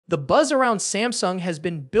The buzz around Samsung has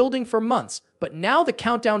been building for months, but now the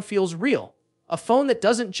countdown feels real. A phone that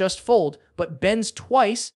doesn't just fold, but bends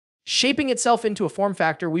twice, shaping itself into a form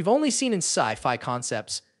factor we've only seen in sci-fi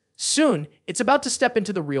concepts. Soon, it's about to step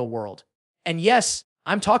into the real world. And yes,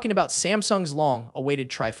 I'm talking about Samsung's long-awaited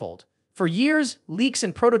Trifold. For years, leaks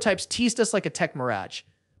and prototypes teased us like a tech mirage.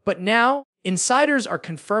 But now, insiders are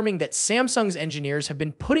confirming that Samsung's engineers have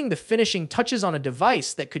been putting the finishing touches on a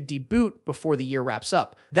device that could debut before the year wraps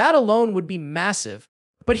up. That alone would be massive.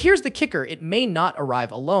 But here's the kicker, it may not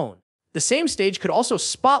arrive alone. The same stage could also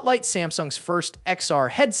spotlight Samsung's first XR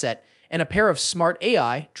headset and a pair of smart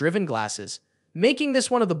AI-driven glasses, making this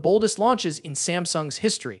one of the boldest launches in Samsung's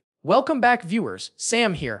history. Welcome back, viewers.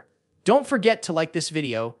 Sam here. Don't forget to like this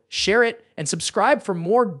video, share it, and subscribe for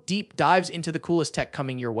more deep dives into the coolest tech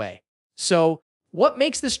coming your way. So, what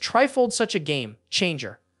makes this Trifold such a game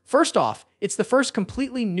changer? First off, it's the first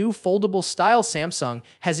completely new foldable style Samsung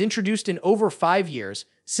has introduced in over 5 years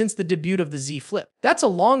since the debut of the Z Flip. That's a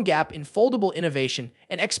long gap in foldable innovation,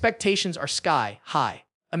 and expectations are sky high.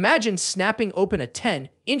 Imagine snapping open a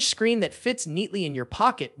 10-inch screen that fits neatly in your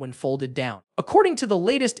pocket when folded down. According to the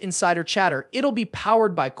latest insider chatter, it'll be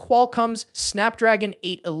powered by Qualcomm's Snapdragon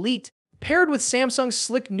 8 Elite, paired with Samsung's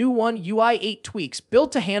slick new One UI 8 tweaks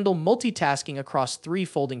built to handle multitasking across 3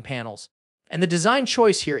 folding panels. And the design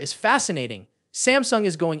choice here is fascinating. Samsung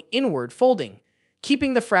is going inward folding,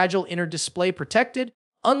 keeping the fragile inner display protected,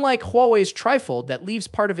 unlike Huawei's Trifold that leaves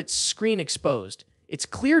part of its screen exposed. Its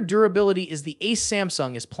clear durability is the ace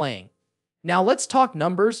Samsung is playing. Now let's talk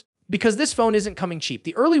numbers, because this phone isn't coming cheap.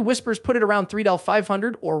 The early whispers put it around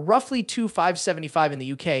 $3,500 or roughly $2,575 in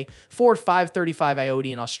the UK, $4,535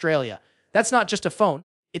 IOD in Australia. That's not just a phone,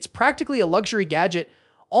 it's practically a luxury gadget,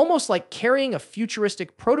 almost like carrying a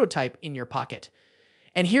futuristic prototype in your pocket.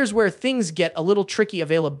 And here's where things get a little tricky,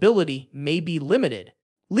 availability may be limited.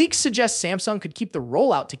 Leaks suggest Samsung could keep the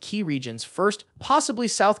rollout to key regions first, possibly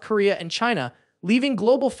South Korea and China, leaving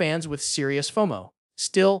global fans with serious FOMO.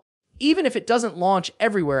 Still, even if it doesn't launch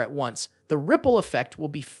everywhere at once, the ripple effect will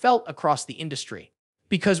be felt across the industry.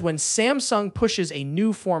 Because when Samsung pushes a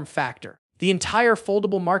new form factor, the entire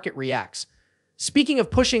foldable market reacts. Speaking of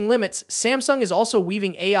pushing limits, Samsung is also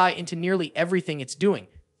weaving AI into nearly everything it's doing.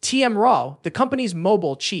 TM Rao, the company's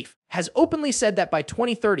mobile chief, has openly said that by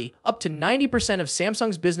 2030, up to 90% of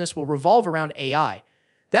Samsung's business will revolve around AI.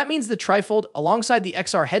 That means the Trifold, alongside the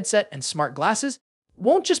XR headset and smart glasses,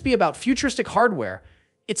 won't just be about futuristic hardware.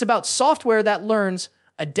 It's about software that learns,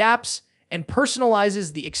 adapts, and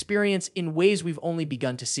personalizes the experience in ways we've only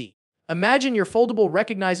begun to see. Imagine your foldable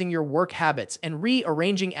recognizing your work habits and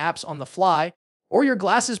rearranging apps on the fly, or your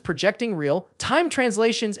glasses projecting real-time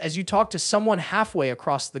translations as you talk to someone halfway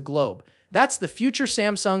across the globe. That's the future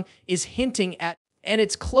Samsung is hinting at, and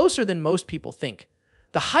it's closer than most people think.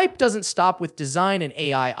 The hype doesn't stop with design and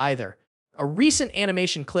AI either. A recent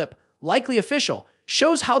animation clip, likely official,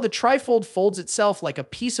 shows how the Trifold folds itself like a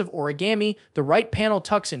piece of origami. The right panel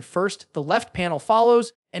tucks in first, the left panel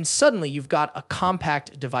follows, and suddenly you've got a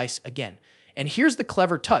compact device again. And here's the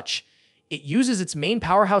clever touch. It uses its main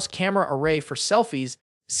powerhouse camera array for selfies,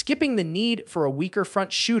 skipping the need for a weaker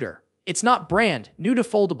front shooter. It's not brand new to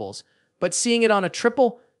foldables, but seeing it on a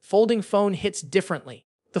triple folding phone hits differently.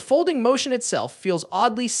 The folding motion itself feels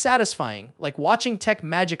oddly satisfying, like watching tech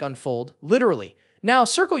magic unfold, literally. Now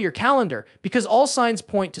circle your calendar, because all signs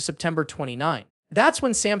point to September 29. That's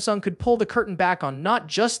when Samsung could pull the curtain back on not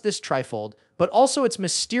just this Trifold, but also its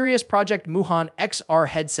mysterious Project Muhan XR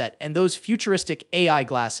headset and those futuristic AI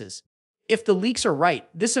glasses. If the leaks are right,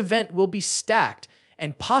 this event will be stacked,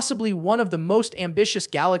 and possibly one of the most ambitious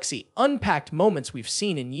Galaxy Unpacked moments we've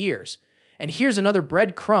seen in years. And here's another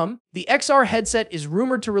breadcrumb. The XR headset is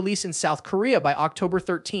rumored to release in South Korea by October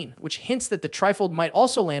 13, which hints that the Trifold might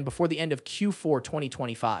also land before the end of Q4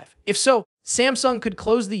 2025. If so, Samsung could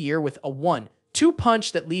close the year with a 1-2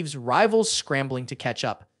 punch that leaves rivals scrambling to catch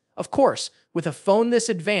up. Of course, with a phone this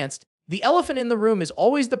advanced, the elephant in the room is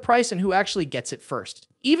always the price and who actually gets it first.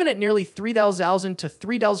 Even at nearly $3,000 to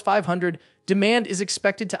 $3,500, demand is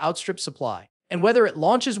expected to outstrip supply. And whether it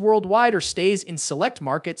launches worldwide or stays in select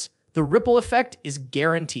markets, the ripple effect is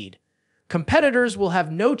guaranteed. Competitors will have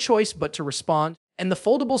no choice but to respond, and the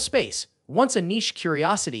foldable space, once a niche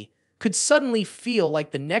curiosity, could suddenly feel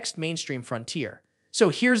like the next mainstream frontier. So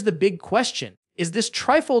here's the big question. Is this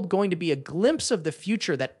Trifold going to be a glimpse of the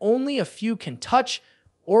future that only a few can touch,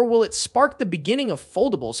 or will it spark the beginning of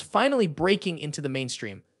foldables finally breaking into the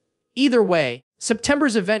mainstream? Either way,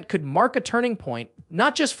 September's event could mark a turning point,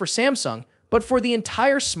 not just for Samsung, but for the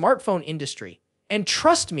entire smartphone industry. And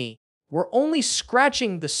trust me, we're only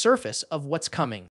scratching the surface of what's coming.